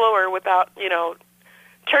slower and slower without,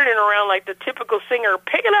 turning around like the typical singer,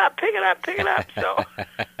 pick it up, pick it up, pick it up. So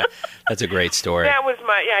That's a great story. that was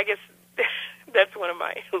I guess that's one of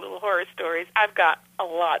my little horror stories. I've got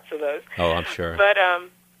lots of those. Oh, I'm sure. But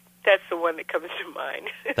that's the one that comes to mind.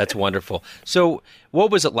 That's wonderful. So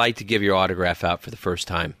what was it like to give your autograph out for the first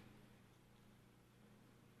time?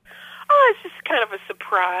 Oh, it's just kind of a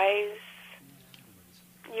surprise.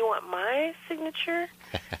 You want my signature?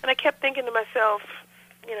 And I kept thinking to myself,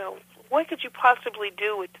 what could you possibly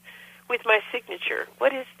do with my signature?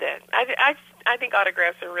 What is that? I think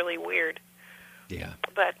autographs are really weird. Yeah.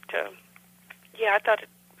 But, I thought,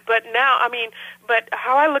 but now, but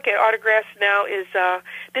how I look at autographs now is,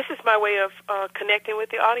 this is my way of connecting with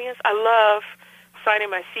the audience. I love signing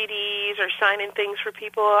my CDs or signing things for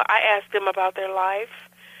people. I ask them about their life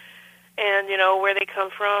and, where they come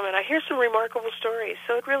from, and I hear some remarkable stories.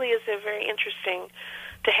 So it really is very interesting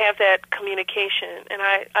to have that communication, and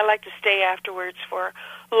I like to stay afterwards for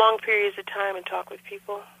long periods of time and talk with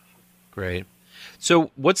people. Great.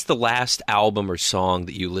 So what's the last album or song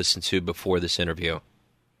that you listened to before this interview?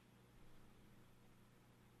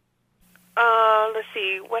 Let's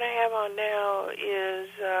see. What I have on now is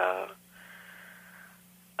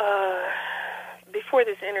before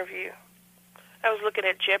this interview, I was looking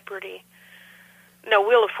at Jeopardy. No,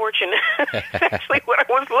 Wheel of Fortune. That's actually what I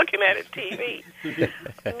was looking at TV.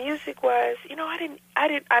 Music-wise,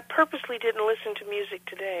 I purposely didn't listen to music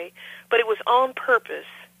today, but it was on purpose.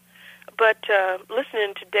 But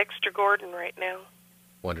listening to Dexter Gordon right now.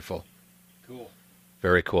 Wonderful. Cool.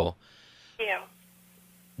 Very cool. Yeah.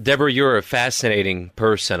 Deborah, you're a fascinating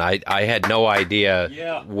person. I had no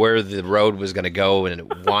idea where the road was going to go, and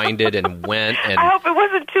it winded and went. And I hope it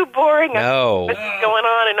wasn't too boring. No. This is going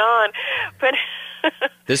on and on. But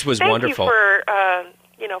this was thank wonderful. Thank you for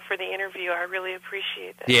for the interview. I really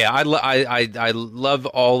appreciate that. Yeah, I love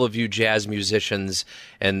all of you jazz musicians,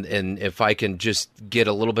 and if I can just get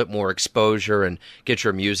a little bit more exposure and get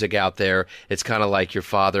your music out there, it's kind of like your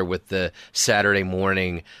father with the Saturday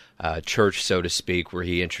morning church, so to speak, where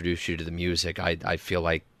he introduced you to the music. I feel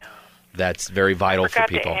like that's very vital for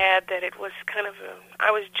people. I forgot to add that it was kind of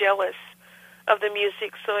I was jealous of the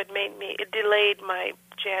music, so it delayed my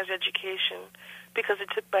jazz education because it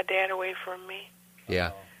took my dad away from me.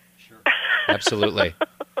 Yeah, sure. Absolutely.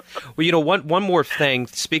 Well, one more thing,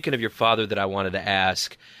 speaking of your father, that I wanted to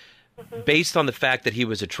ask, based on the fact that he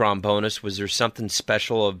was a trombonist, was there something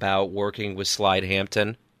special about working with Slide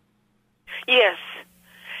Hampton? Yes,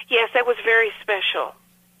 that was very special.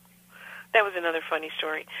 That was another funny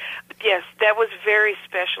story. But yes, that was very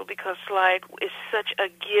special because Slide is such a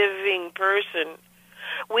giving person.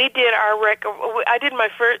 We did our record. I did my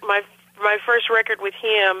first record with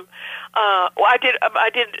him. I did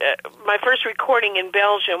my first recording in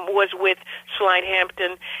Belgium was with Slide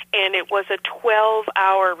Hampton, and it was a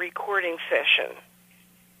 12-hour recording session.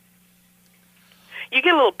 You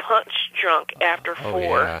get a little punch drunk after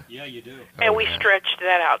 4. Yeah, you do. And we stretched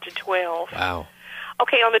that out to 12. Wow.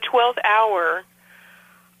 Okay, on the 12th hour,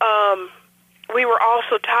 we were all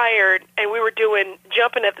so tired, and we were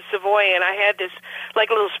jumping at the Savoy, and I had this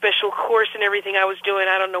little special course and everything I was doing.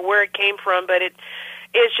 I don't know where it came from, but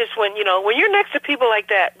it's just when you're next to people like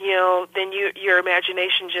that, then your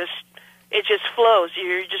imagination just flows.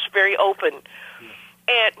 You're just very open.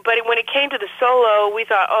 But when it came to the solo, we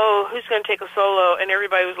thought, oh, who's going to take a solo? And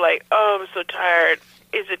everybody was like, oh, I'm so tired.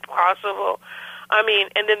 Is it possible?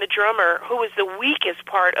 And then the drummer, who was the weakest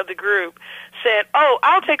part of the group, said, oh,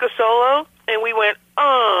 I'll take a solo. And we went,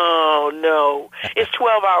 oh, no, it's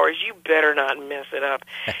 12 hours. You better not mess it up.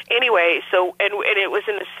 Anyway, so and it was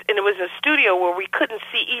in a studio where we couldn't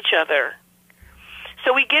see each other.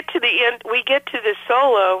 So we get to the end. We get to the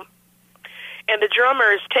solo, and the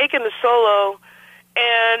drummer is taking the solo,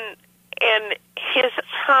 and his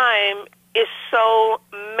time is so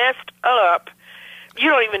messed up. You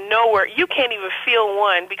don't even know where. You can't even feel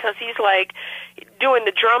one because he's like doing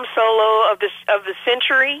the drum solo of the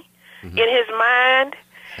century in his mind,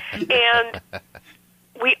 and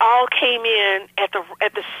we all came in at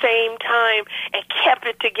the same time and kept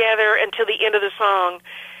it together until the end of the song,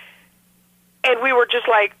 and we were just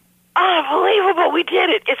like, unbelievable, we did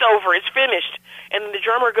it. It's over. It's finished. And the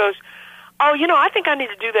drummer goes, Oh, I think I need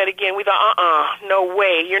to do that again. We thought, no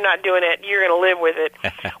way, you're not doing it. You're going to live with it.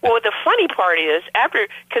 Well, the funny part is,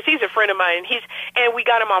 because he's a friend of mine, and we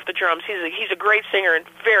got him off the drums. He's a great singer and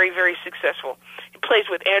very, very successful. He plays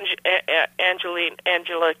with Angela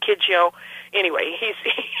Kidjo. Anyway,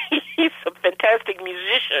 he's a fantastic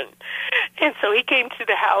musician. And so he came to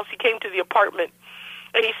the house, he came to the apartment,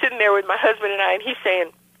 and he's sitting there with my husband and I, and he's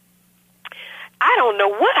saying, I don't know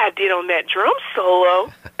what I did on that drum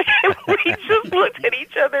solo. And we just looked at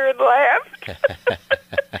each other and laughed.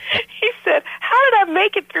 He said, how did I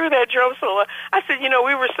make it through that drum solo? I said,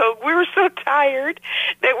 we were so tired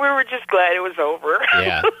that we were just glad it was over.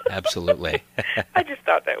 Yeah, absolutely. I just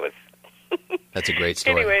thought that was... That's a great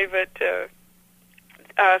story. Anyway, but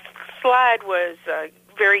Slide was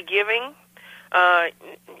very giving.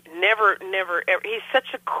 Never, ever. He's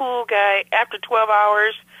such a cool guy. After 12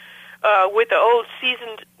 hours... with the old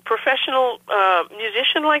seasoned professional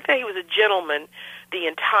musician like that, he was a gentleman the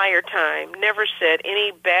entire time. Never said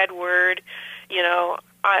any bad word.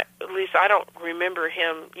 At least I don't remember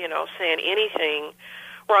him, saying anything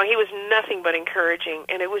wrong. He was nothing but encouraging,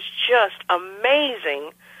 and it was just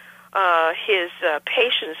amazing his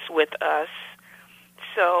patience with us.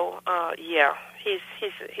 So yeah, he's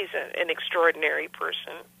an extraordinary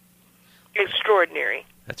person. Extraordinary.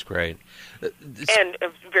 That's great. And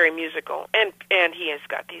very musical. And he has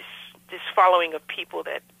got this following of people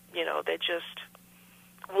that, that just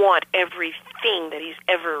want everything that he's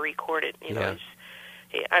ever recorded. Yeah.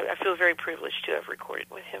 I feel very privileged to have recorded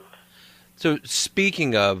with him. So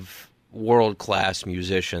speaking of world-class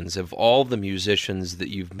musicians, of all the musicians that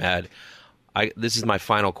you've met, this is my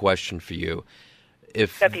final question for you.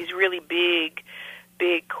 Got these really big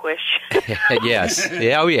questions. Yes.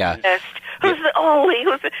 Yeah, oh, yeah. Yes. Who's the only?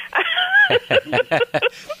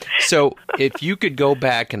 So, if you could go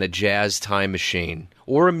back in a jazz time machine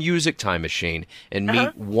or a music time machine and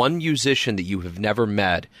meet one musician that you have never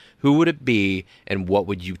met, who would it be, and what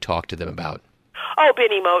would you talk to them about? Oh,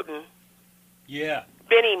 Benny Moten. Yeah.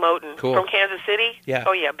 Benny Moten. Cool. From Kansas City? Yeah.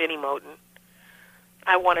 Oh, yeah, Benny Moten.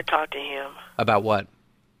 I want to talk to him. About what?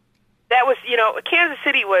 That was, Kansas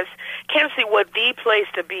City was the place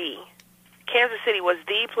to be. Kansas City was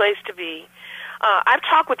the place to be. I've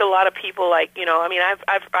talked with a lot of people, like,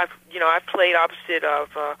 I've played opposite of,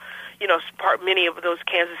 many of those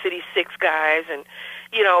Kansas City Six guys, and,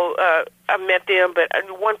 I met them, but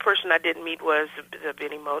one person I didn't meet was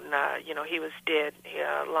Benny Moten. He was dead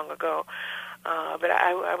long ago. But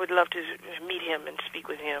I would love to meet him and speak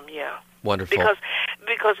with him, yeah. Wonderful.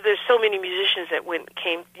 Because there's so many musicians that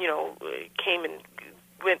came and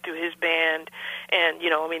went through his band, and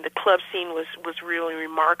the club scene was really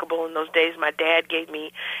remarkable in those days. My dad gave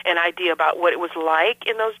me an idea about what it was like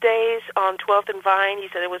in those days on 12th and Vine. He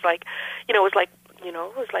said it was like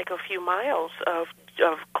a few miles of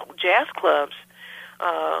jazz clubs,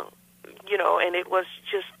 and it was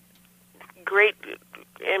just great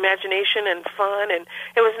imagination and fun, and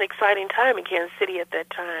it was an exciting time in Kansas City at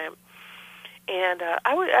that time. And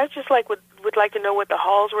I just would like to know what the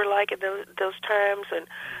halls were like at those times, and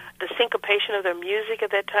the syncopation of their music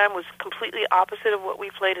at that time was completely opposite of what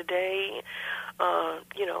we play today.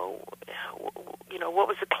 What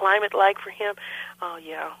was the climate like for him?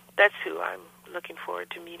 Yeah, that's who I'm looking forward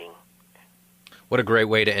to meeting. What a great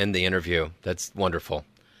way to end the interview. That's wonderful.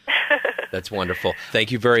 That's wonderful.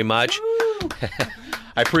 Thank you very much.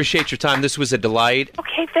 I appreciate your time. This was a delight.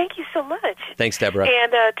 Okay, thank you so much. Thanks, Deborah.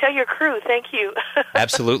 And tell your crew, thank you.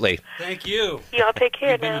 Absolutely. Thank you. Y'all take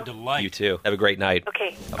care You've now. been a delight. You too. Have a great night.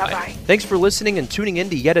 Okay, bye-bye. Thanks for listening and tuning in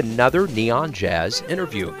to yet another Neon Jazz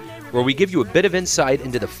interview, where we give you a bit of insight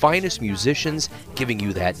into the finest musicians giving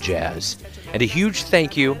you that jazz. And a huge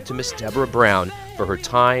thank you to Miss Deborah Brown for her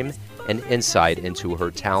time and insight into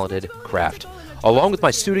her talented craft, along with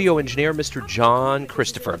my studio engineer, Mr. John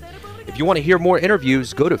Christopher. If you want to hear more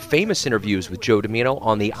interviews, go to Famous Interviews with Joe Domino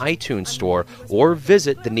on the iTunes Store, or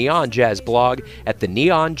visit the Neon Jazz blog at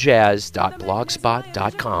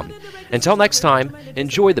theneonjazz.blogspot.com. Until next time,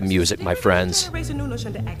 enjoy the music, my friends. Raise a new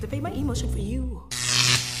notion to activate my emotion for you.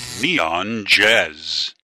 Neon Jazz.